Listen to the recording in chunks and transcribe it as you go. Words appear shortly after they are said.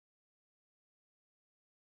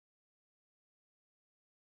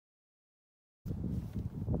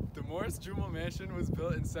Morris-Jumel mansion was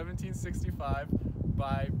built in 1765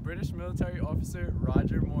 by British military officer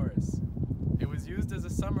Roger Morris. It was used as a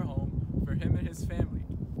summer home for him and his family.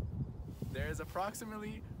 There is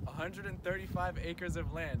approximately 135 acres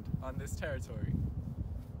of land on this territory.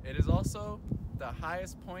 It is also the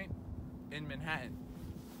highest point in Manhattan,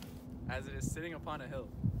 as it is sitting upon a hill.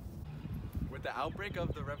 With the outbreak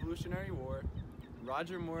of the Revolutionary War,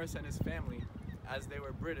 Roger Morris and his family, as they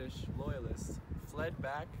were British loyalists, fled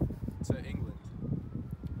back to England.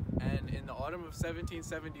 And in the autumn of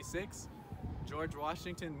 1776, George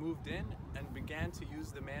Washington moved in and began to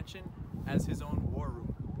use the mansion as his own war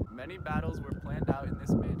room. Many battles were planned out in this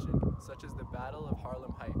mansion, such as the Battle of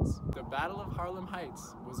Harlem Heights. The Battle of Harlem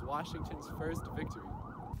Heights was Washington's first victory.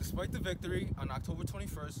 Despite the victory, on October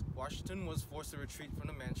 21st, Washington was forced to retreat from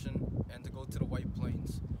the mansion and to go to the White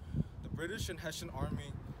Plains. The British and Hessian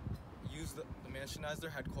Army used the mansion as their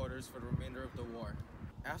headquarters for the remainder of the war.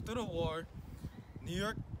 After the war, New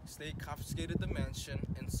York State confiscated the mansion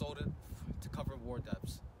and sold it to cover war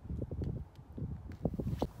debts.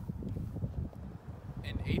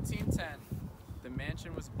 In 1810, the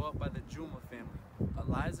mansion was bought by the Jumel family.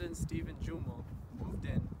 Eliza and Stephen Jumel moved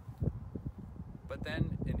in. But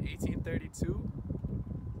then in 1832,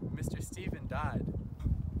 Mr. Stephen died.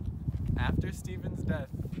 After Stephen's death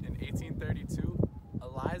in 1832,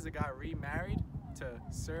 Eliza got remarried to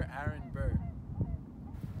Sir Aaron Burr.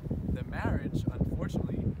 The marriage,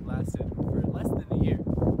 unfortunately, lasted for less than a year,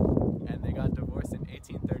 and they got divorced in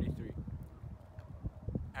 1833.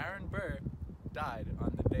 Aaron Burr died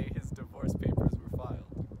on the day his divorce papers were filed,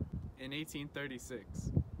 in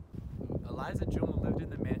 1836. Eliza Jumel lived in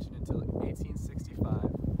the mansion until 1865,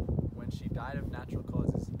 when she died of natural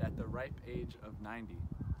causes at the ripe age of 90.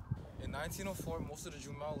 In 1904, most of the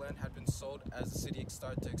Jumel land had been sold as the city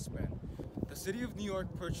started to expand. The city of New York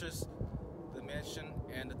purchased the mansion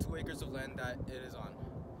and the 2 acres of land that it is on.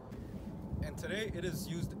 And today it is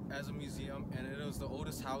used as a museum, and it is the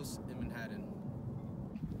oldest house in Manhattan.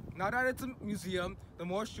 Now that it's a museum, the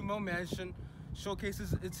Morris-Jumel mansion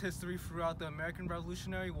showcases its history throughout the American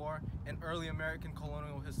Revolutionary War and early American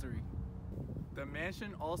colonial history. The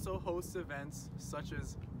mansion also hosts events such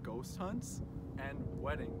as ghost hunts and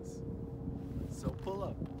weddings. So pull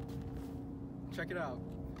up. Check it out.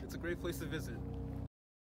 It's a great place to visit.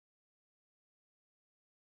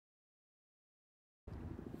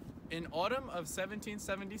 In autumn of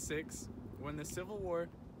 1776, when the Civil War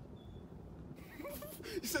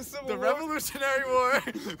Revolutionary War.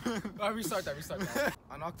 Alright, restart that.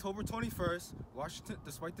 On October 21st, Washington,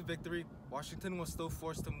 despite the victory, Washington was still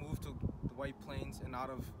forced to move to the White Plains and out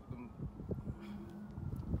of the...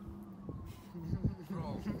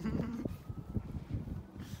 Bro.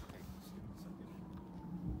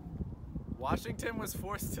 Washington was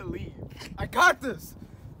forced to leave. I got this!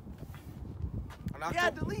 You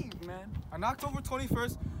had to leave, man. On October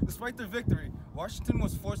 21st, despite their victory, Washington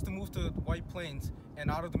was forced to move to the White Plains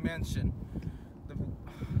and out of the mansion. The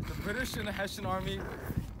British and the Hessian Army...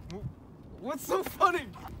 What's so funny?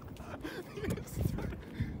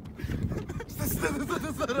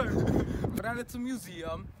 But at it's a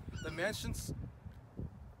museum, the mansion's...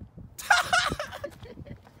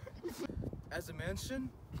 As a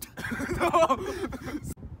mansion? No!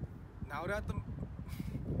 Now that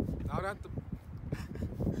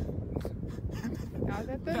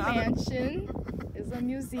the mansion is a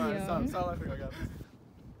museum. Alright, stop laughing, I got this.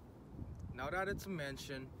 Now that it's a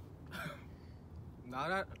mansion,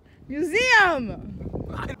 Museum!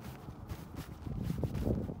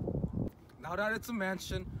 Now that it's a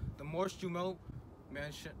mansion, the Morris-Jumel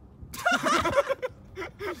mansion.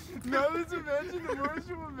 Now that it's a mansion, the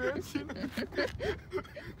Morris-Jumel mansion.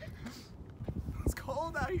 It's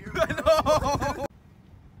cold out here, bro. I know.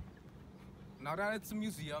 Now that it's a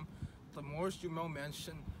museum, the Morris-Jumel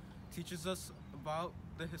mansion teaches us about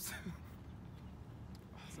the history.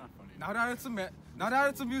 It's not funny. Now that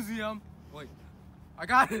it's a museum. Wait, I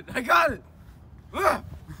got it.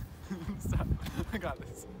 Stop. I got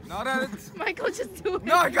this. Now that it's Michael, just do it.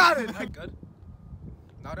 no, I got it. Good.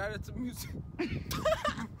 Now that it's a museum.